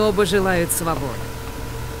 Как они оба желают свободы.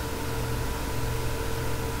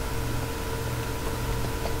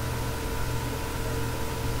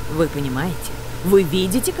 Вы понимаете? Вы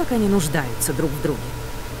видите, как они нуждаются друг в друге?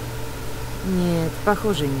 Нет,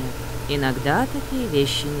 похоже, нет. Иногда такие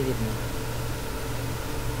вещи не видны.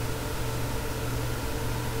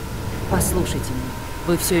 Послушайте меня.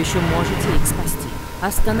 Вы все еще можете их спасти.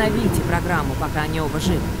 Остановите программу, пока они оба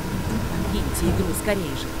живы. Покиньте игру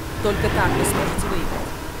скорее же. Только так вы сможете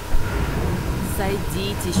выиграть.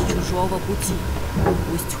 Сойдите с чужого пути.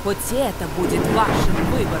 Пусть хоть это будет вашим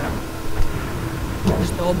выбором.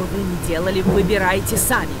 Что бы вы ни делали, выбирайте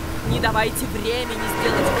сами. Не давайте времени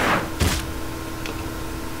сделать выбор.